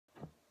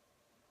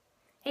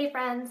Hey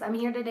friends, I'm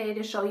here today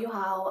to show you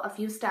how a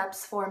few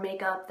steps for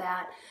makeup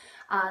that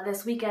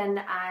this weekend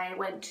I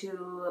went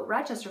to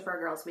Rochester for a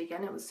girls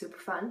weekend. It was super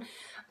fun.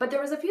 But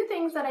there was a few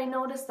things that I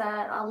noticed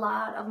that a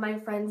lot of my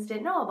friends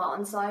didn't know about,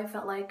 and so I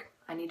felt like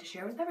I need to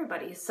share with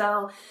everybody.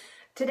 So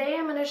today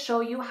I'm going to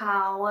show you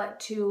how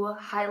to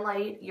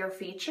highlight your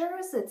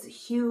features. It's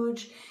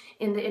huge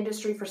in the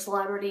industry for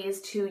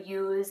celebrities to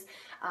use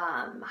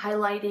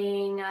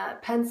highlighting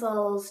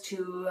pencils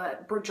to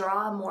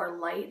draw more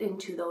light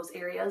into those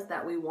areas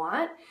that we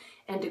want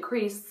and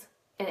decrease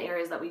in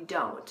areas that we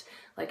don't.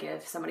 Like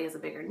if somebody has a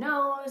bigger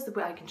nose,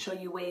 I can show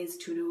you ways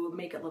to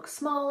make it look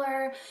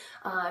smaller,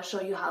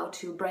 show you how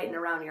to brighten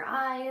around your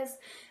eyes.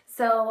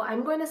 So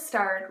I'm going to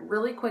start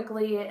really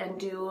quickly and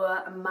do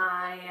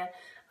my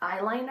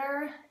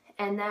eyeliner,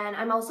 and then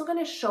I'm also going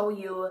to show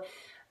you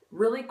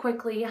really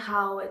quickly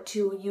how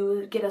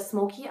to get a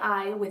smoky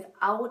eye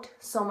without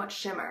so much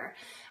shimmer.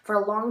 For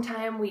a long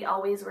time, we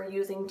always were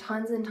using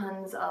tons and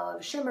tons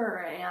of shimmer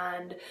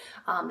and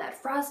that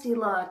frosty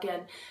look,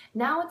 and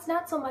now it's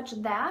not so much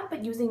that,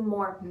 but using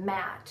more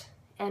matte.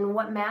 And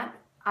what matte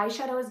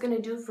eyeshadow is going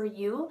to do for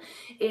you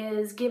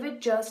is give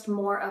it just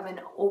more of an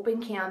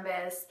open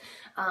canvas,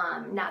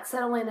 not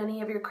settle in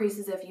any of your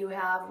creases if you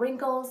have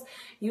wrinkles.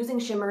 Using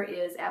shimmer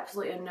is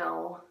absolutely a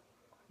no.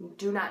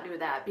 Do not do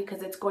that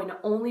because it's going to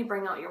only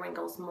bring out your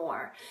wrinkles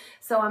more.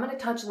 So I'm going to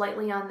touch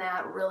lightly on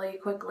that really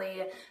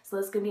quickly. So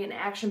this is going to be an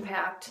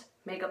action-packed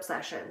makeup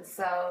session.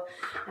 So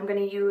I'm going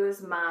to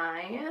use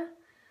my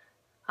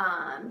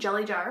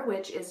Jelly Jar,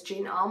 which is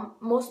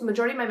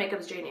majority of my makeup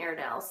is Jane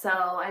Iredale. So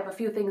I have a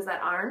few things that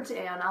aren't,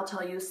 and I'll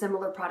tell you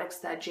similar products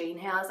that Jane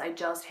has. I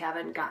just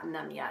haven't gotten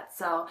them yet.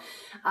 So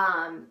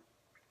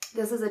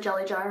this is a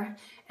Jelly Jar,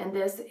 and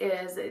this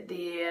is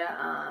the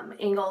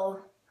angle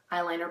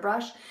eyeliner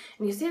brush,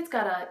 and you see it's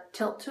got a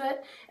tilt to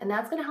it, and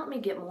that's going to help me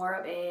get more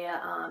of a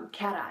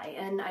cat eye.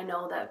 And I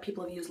know that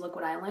people have used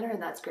liquid eyeliner,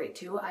 and that's great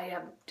too. I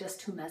am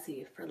just too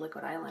messy for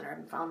liquid eyeliner. I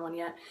haven't found one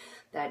yet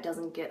that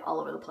doesn't get all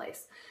over the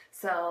place.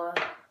 So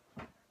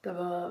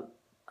the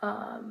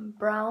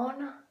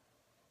brown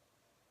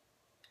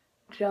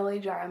Jelly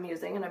Jar I'm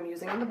using, and I'm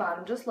using on the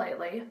bottom just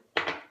lightly,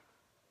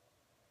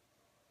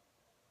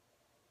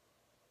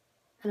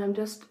 and I'm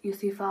just, you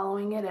see,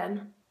 following it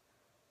in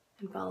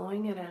and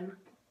following it in.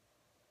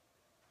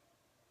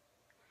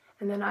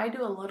 And then I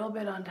do a little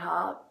bit on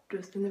top,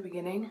 just in the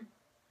beginning.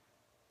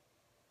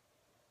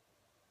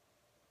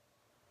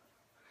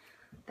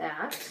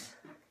 That.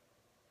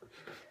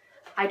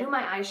 I do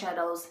my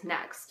eyeshadows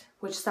next,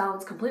 which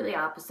sounds completely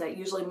opposite.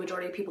 Usually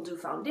majority of people do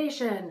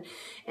foundation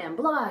and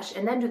blush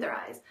and then do their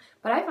eyes.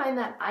 But I find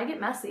that I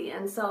get messy,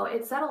 and so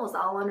it settles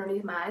all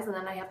underneath my eyes, and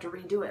then I have to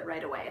redo it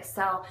right away.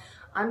 So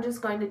I'm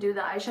just going to do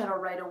the eyeshadow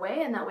right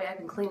away, and that way I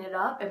can clean it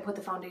up and put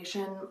the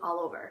foundation all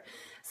over.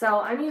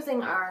 So I'm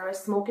using our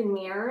Smoke and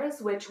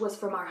Mirrors, which was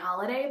from our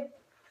holiday.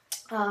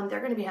 They're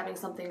going to be having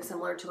something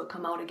similar to it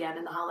come out again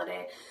in the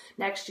holiday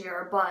next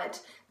year,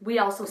 but we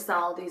also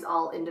sell these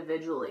all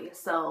individually,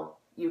 so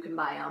you can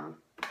buy them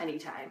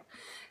anytime.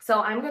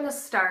 So I'm going to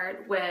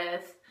start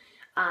with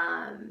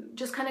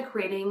just kind of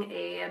creating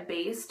a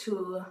base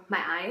to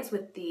my eyes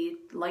with the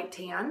light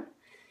tan,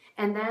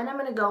 and then I'm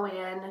going to go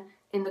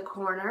in the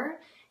corner,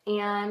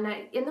 and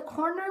in the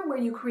corner where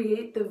you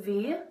create the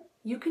V,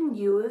 you can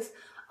use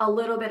a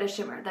little bit of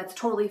shimmer. That's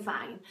totally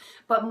fine,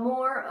 but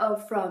more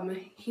of from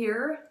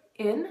here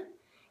in,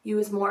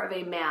 use more of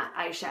a matte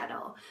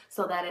eyeshadow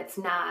so that it's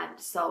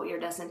not so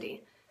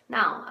iridescent-y.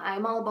 Now,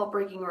 I'm all about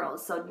breaking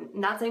rules, so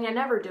not saying I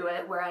never do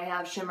it where I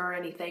have shimmer or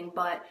anything,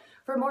 but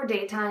for more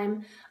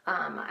daytime,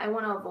 I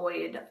want to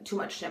avoid too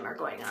much shimmer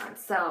going on.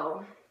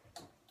 So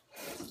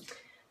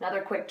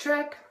another quick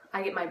trick,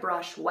 I get my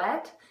brush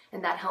wet,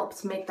 and that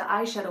helps make the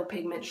eyeshadow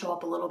pigment show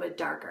up a little bit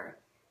darker.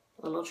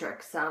 A little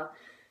trick. So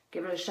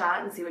give it a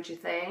shot and see what you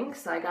think.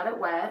 So I got it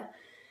wet,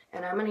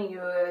 and I'm going to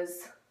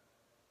use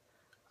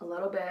a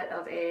little bit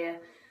of a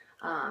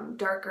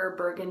darker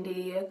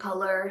burgundy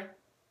color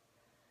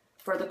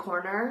for the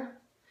corner,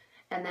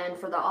 and then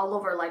for the all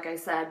over, like I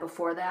said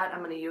before that, I'm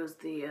going to use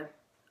the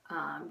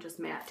just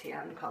matte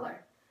tan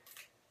color.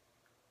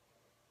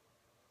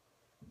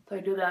 So I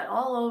do that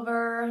all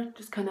over,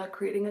 just kind of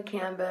creating a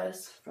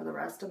canvas for the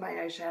rest of my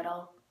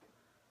eyeshadow.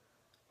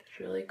 Just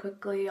really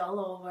quickly all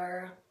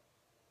over.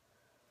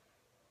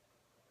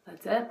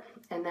 That's it.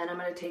 And then I'm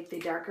going to take the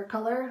darker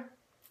color,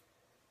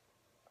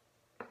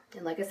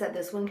 and like I said,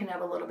 this one can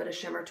have a little bit of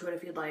shimmer to it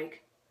if you'd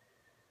like.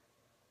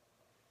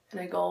 And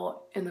I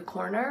go in the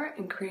corner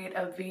and create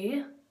a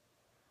V.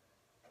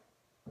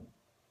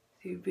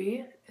 See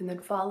V, and then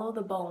follow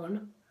the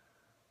bone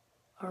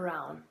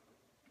around.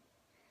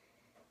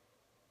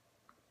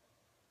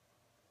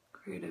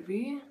 Create a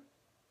V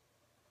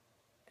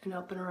and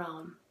up and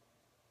around.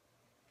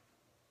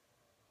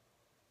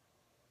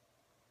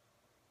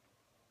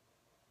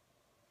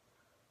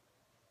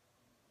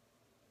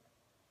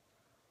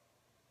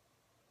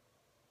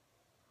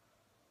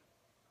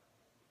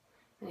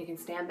 And you can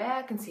stand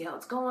back and see how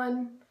it's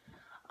going.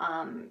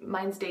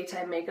 Mine's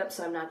daytime makeup,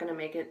 so I'm not going to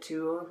make it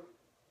too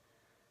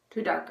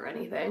dark or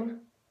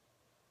anything.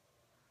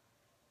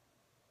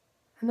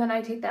 And then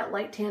I take that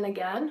light tan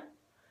again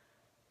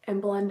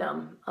and blend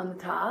them on the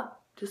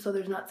top, just so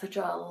there's not such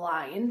a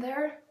line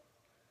there.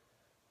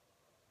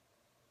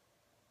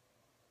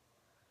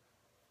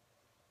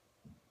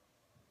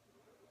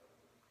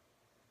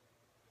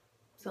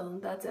 So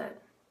that's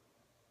it.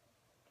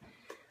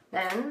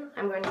 Then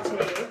I'm going to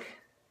take,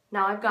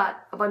 now I've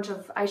got a bunch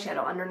of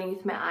eyeshadow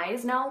underneath my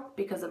eyes now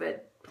because of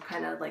it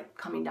kind of like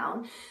coming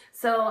down.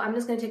 So I'm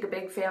just going to take a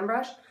big fan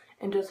brush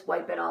and just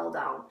wipe it all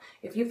down.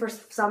 If you for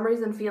some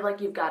reason feel like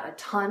you've got a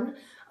ton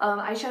of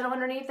eyeshadow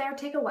underneath there,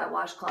 take a wet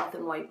washcloth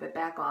and wipe it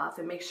back off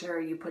and make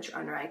sure you put your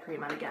under eye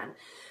cream on again.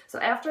 So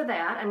after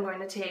that, I'm going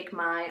to take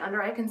my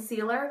under eye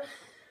concealer,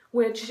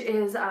 which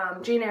is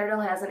Jane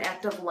Iredale has an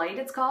Active Light,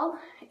 it's called.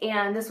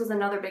 And this was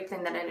another big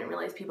thing that I didn't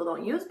realize people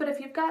don't use, but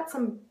if you've got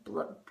some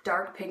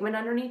dark pigment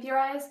underneath your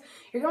eyes,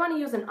 you're going to want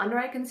to use an under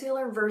eye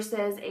concealer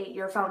versus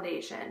your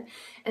foundation.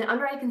 An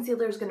under eye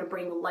concealer is going to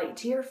bring light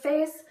to your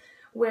face,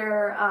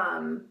 where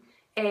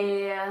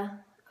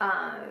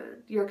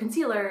your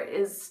concealer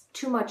is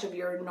too much of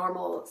your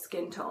normal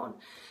skin tone.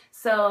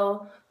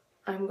 So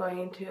I'm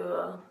going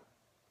to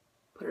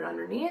put it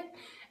underneath,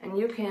 and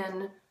you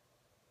can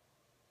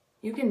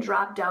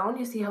drop down.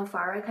 You see how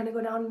far I kind of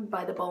go down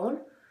by the bone?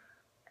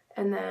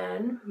 And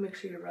then make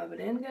sure you rub it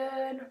in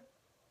good.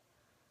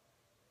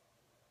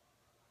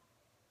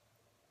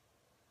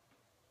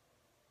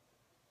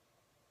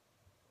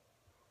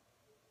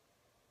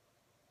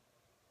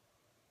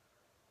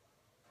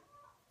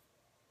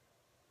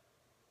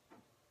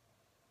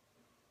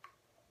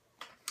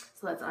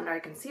 So that's under eye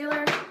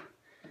concealer.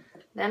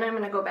 Then I'm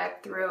going to go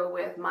back through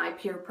with my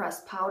Pure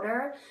Press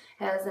powder.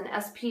 It has an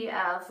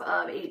SPF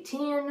of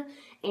 18,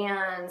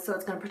 and so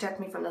it's going to protect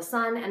me from the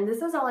sun. And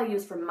this is all I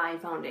use for my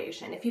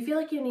foundation. If you feel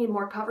like you need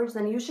more coverage,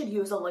 then you should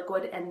use a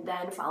liquid and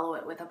then follow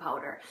it with a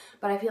powder.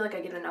 But I feel like I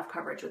get enough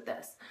coverage with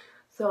this.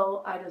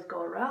 So I just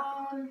go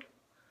around.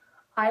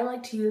 I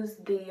like to use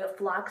the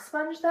Flock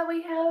sponge that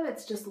we have.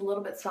 It's just a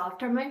little bit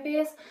softer on my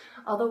face.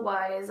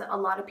 Otherwise, a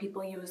lot of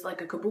people use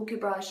like a kabuki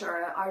brush,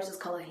 or ours is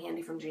called a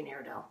Handy from Jane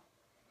Iredale.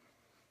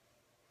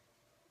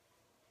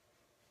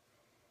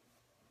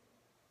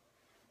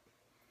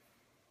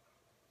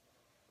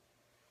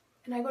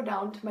 And I go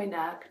down to my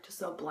neck just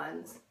so it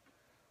blends.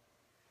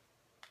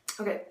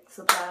 Okay,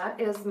 so that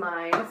is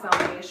my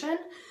foundation.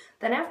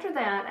 Then after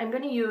that, I'm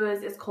going to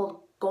use, it's called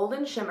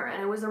Golden Shimmer,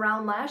 and it was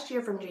around last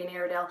year from Jane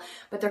Iredale,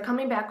 but they're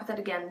coming back with it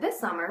again this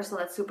summer, so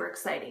that's super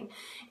exciting.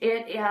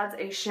 It adds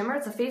a shimmer.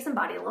 It's a face and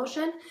body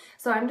lotion,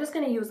 so I'm just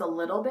going to use a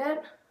little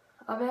bit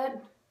of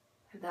it,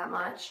 that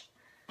much.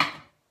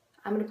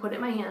 I'm going to put it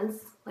in my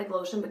hands like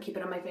lotion, but keep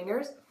it on my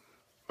fingers,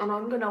 and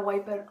I'm going to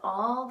wipe it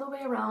all the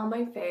way around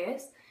my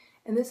face.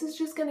 And this is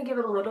just going to give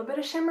it a little bit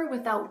of shimmer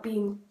without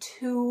being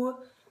too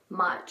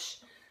much.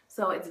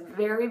 So it's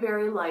very,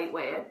 very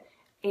lightweight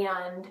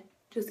and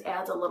just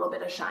adds a little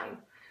bit of shine.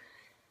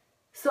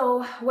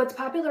 So what's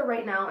popular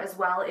right now as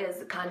well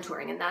is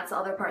contouring, and that's the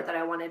other part that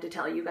I wanted to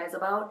tell you guys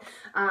about.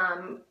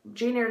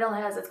 Jane Iredale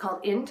has, it's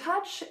called In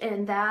Touch,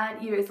 and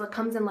that it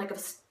comes in like a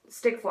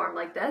stick form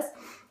like this.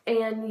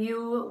 And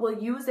you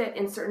will use it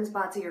in certain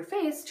spots of your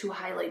face to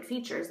highlight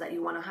features that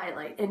you want to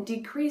highlight and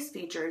decrease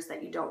features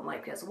that you don't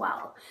like as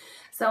well.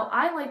 So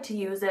I like to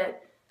use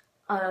it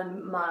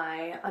on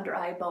my under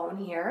eye bone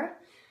here.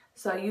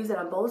 So I use it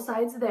on both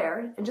sides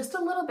there, and just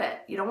a little bit.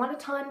 You don't want a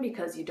ton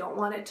because you don't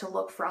want it to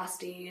look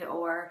frosty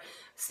or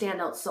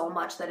stand out so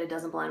much that it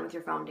doesn't blend with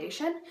your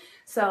foundation.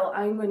 So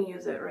I'm going to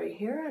use it right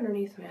here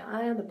underneath my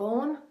eye on the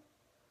bone.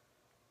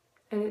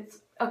 And it's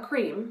a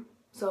cream,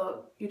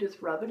 so you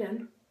just rub it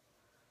in.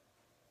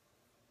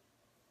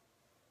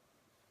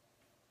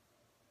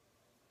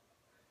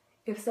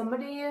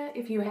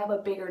 If you have a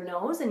bigger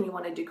nose and you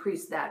want to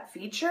decrease that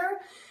feature,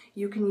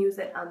 you can use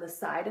it on the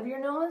side of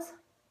your nose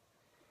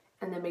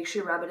and then make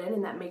sure you rub it in,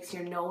 and that makes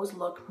your nose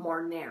look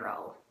more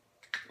narrow.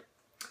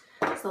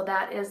 So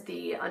that is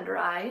the under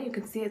eye. You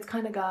can see it's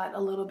kind of got a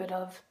little bit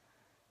of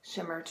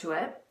shimmer to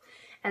it.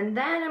 And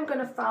then I'm going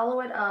to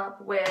follow it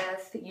up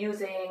with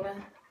using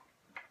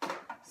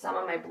some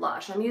of my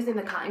blush. I'm using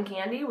the Cotton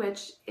Candy,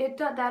 which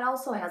that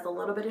also has a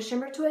little bit of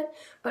shimmer to it,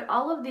 but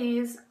all of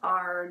these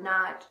are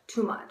not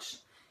too much.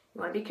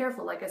 You want to be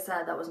careful. Like I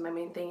said, that was my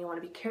main thing. You want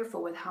to be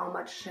careful with how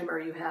much shimmer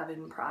you have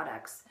in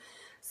products.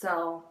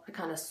 So I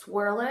kind of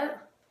swirl it,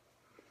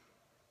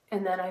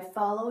 and then I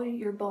follow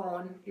your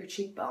bone, your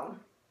cheekbone,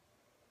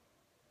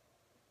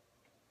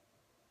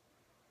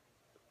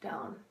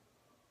 down.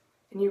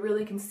 And you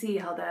really can see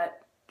how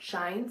that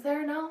shines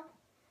there now.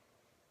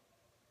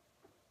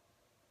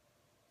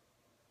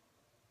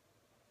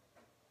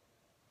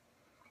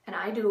 And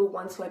I do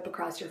one swipe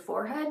across your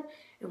forehead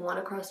and one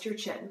across your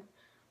chin.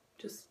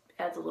 Just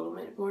adds a little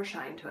bit more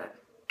shine to it.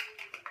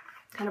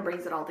 Kind of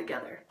brings it all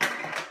together.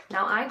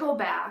 Now I go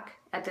back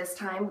at this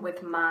time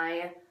with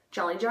my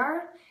jelly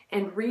jar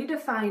and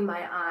redefine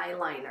my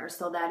eyeliner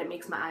so that it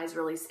makes my eyes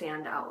really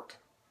stand out.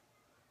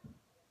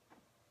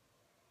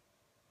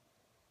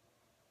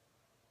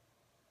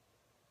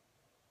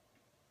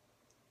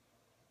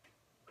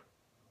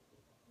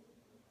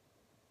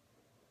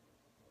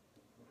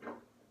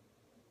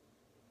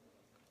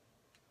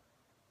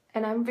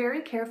 And I'm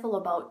very careful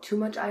about too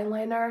much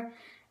eyeliner.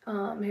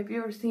 Have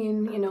you ever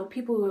seen,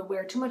 people who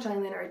wear too much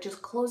eyeliner, it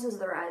just closes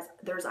their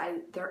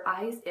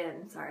eyes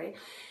in, sorry.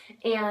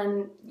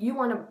 And you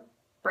want to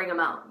bring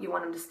them out. You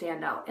want them to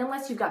stand out.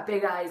 Unless you've got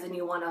big eyes and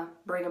you want to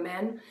bring them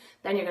in,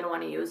 then you're going to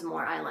want to use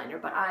more eyeliner.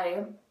 But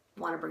I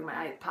want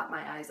to pop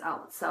my eyes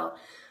out. So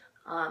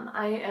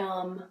I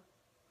am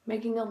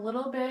making a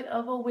little bit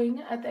of a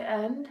wing at the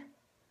end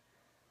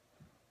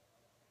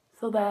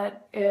so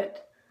that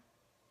it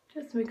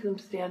just makes them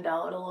stand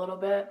out a little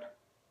bit.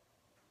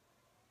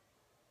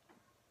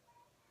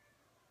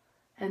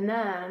 And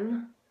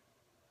then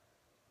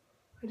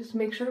I just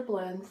make sure it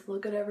blends.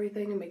 Look at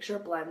everything and make sure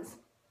it blends.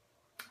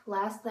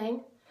 Last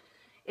thing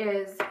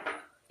is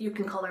you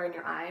can color in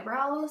your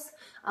eyebrows.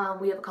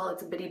 We have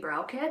it's a Bitty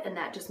Brow Kit, and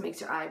that just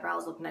makes your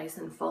eyebrows look nice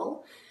and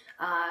full.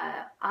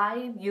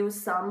 I use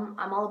some,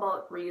 I'm all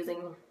about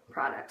reusing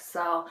products.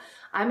 So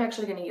I'm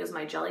actually going to use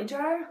my jelly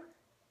jar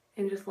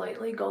and just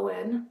lightly go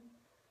in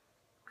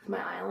with my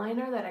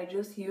eyeliner that I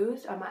just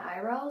used on my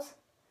eyebrows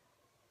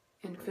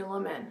and fill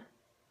them in.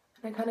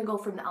 And I kind of go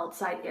from the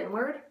outside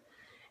inward,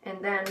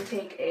 and then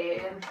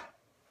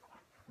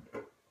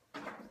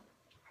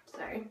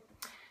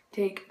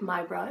take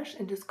my brush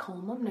and just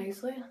comb them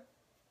nicely.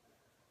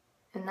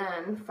 And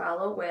then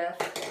follow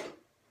with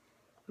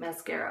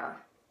mascara.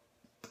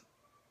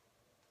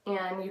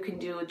 And you can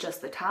do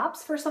just the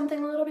tops for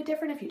something a little bit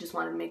different if you just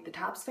want to make the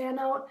tops fan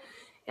out.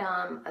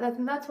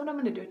 That's what I'm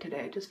going to do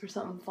today, just for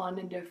something fun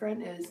and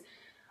different, is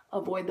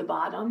avoid the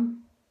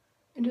bottom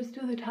and just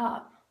do the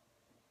top.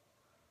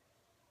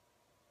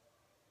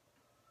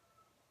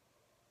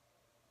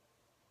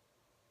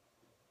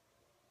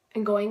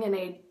 And going in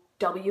a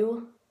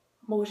W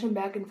motion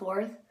back and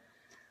forth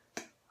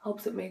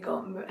helps it make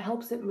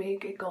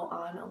it go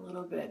on a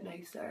little bit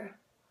nicer.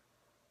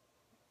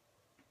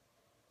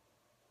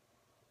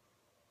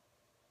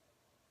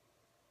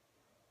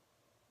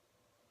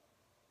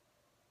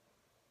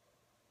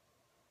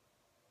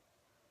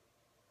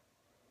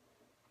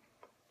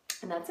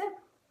 And that's it.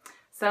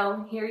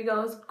 So here you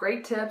go,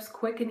 great tips,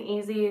 quick and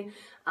easy.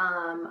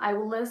 I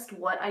will list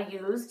what I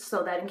used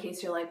so that in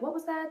case you're like, what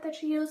was that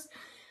she used?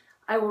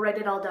 I will write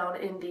it all down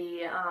in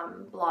the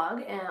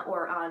blog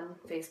or on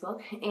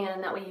Facebook,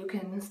 and that way you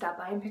can stop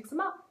by and pick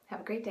some up. Have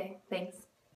a great day. Thanks.